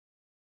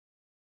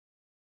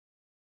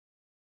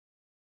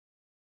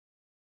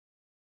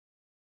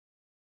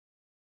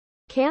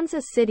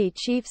Kansas City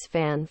Chiefs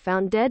fan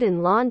found dead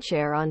in lawn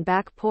chair on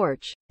back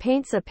porch,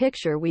 paints a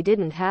picture we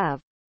didn't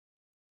have.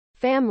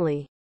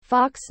 Family.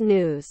 Fox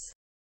News.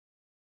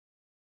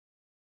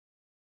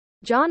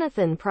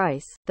 Jonathan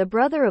Price, the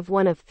brother of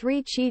one of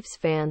 3 Chiefs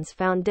fans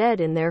found dead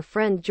in their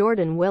friend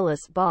Jordan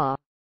Willis'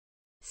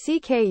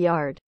 CK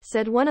yard,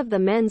 said one of the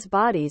men's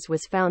bodies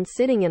was found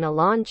sitting in a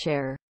lawn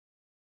chair.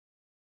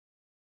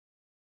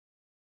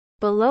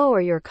 Below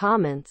are your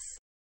comments.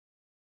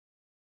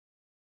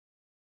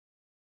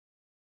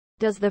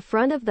 Does the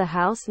front of the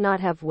house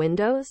not have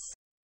windows?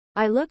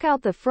 I look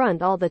out the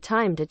front all the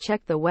time to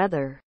check the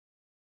weather.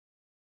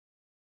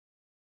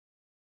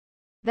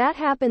 That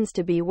happens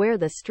to be where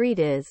the street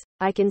is.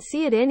 I can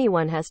see it.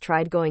 Anyone has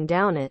tried going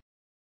down it.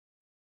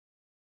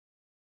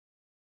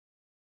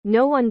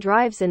 No one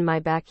drives in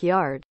my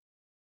backyard.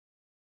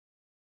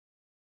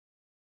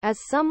 As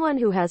someone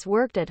who has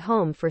worked at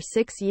home for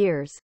 6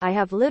 years, I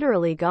have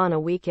literally gone a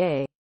week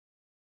a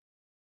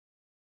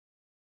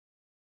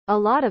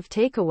lot of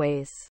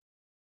takeaways.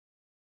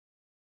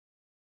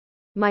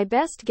 My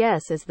best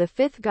guess is the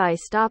 5th guy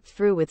stopped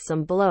through with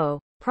some blow,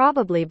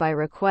 probably by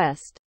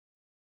request.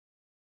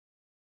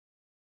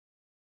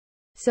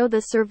 So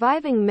the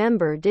surviving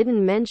member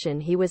didn't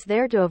mention he was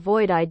there to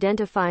avoid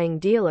identifying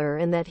dealer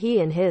and that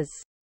he and his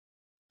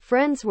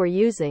friends were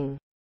using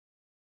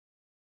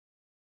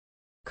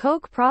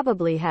coke.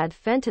 Probably had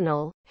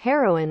fentanyl,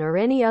 heroin or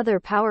any other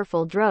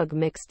powerful drug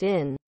mixed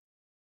in.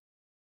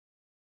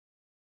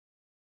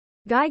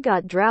 Guy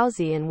got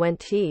drowsy and went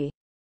tea.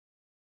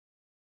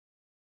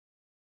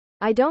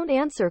 I don't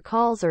answer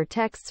calls or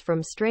texts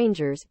from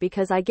strangers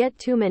because I get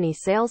too many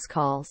sales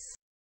calls.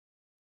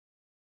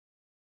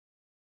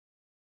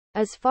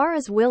 As far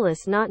as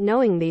Willis not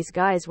knowing these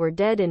guys were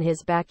dead in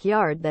his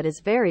backyard, that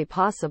is very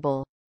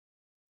possible.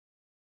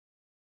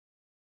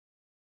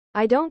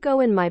 I don't go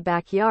in my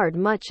backyard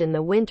much in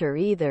the winter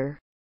either.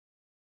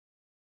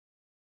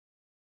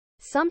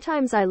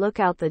 Sometimes I look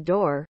out the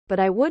door,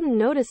 but I wouldn't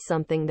notice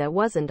something that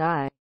wasn't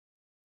I.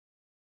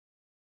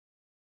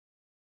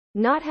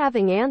 Not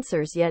having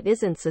answers yet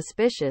isn't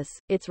suspicious,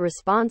 it's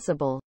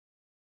responsible.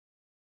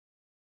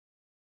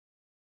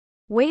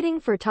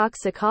 Waiting for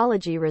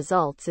toxicology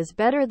results is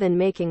better than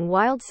making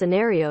wild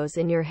scenarios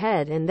in your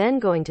head and then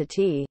going to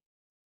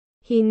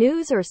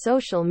news or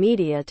social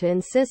media to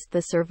insist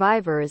the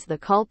survivor is the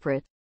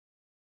culprit.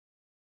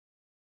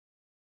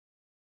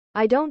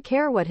 I don't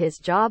care what his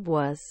job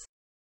was.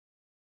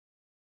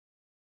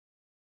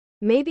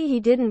 Maybe he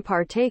didn't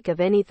partake of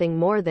anything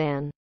more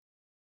than.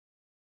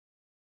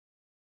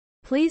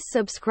 Please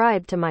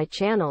subscribe to my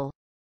channel.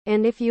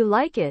 And if you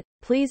like it,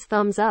 please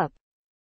thumbs up.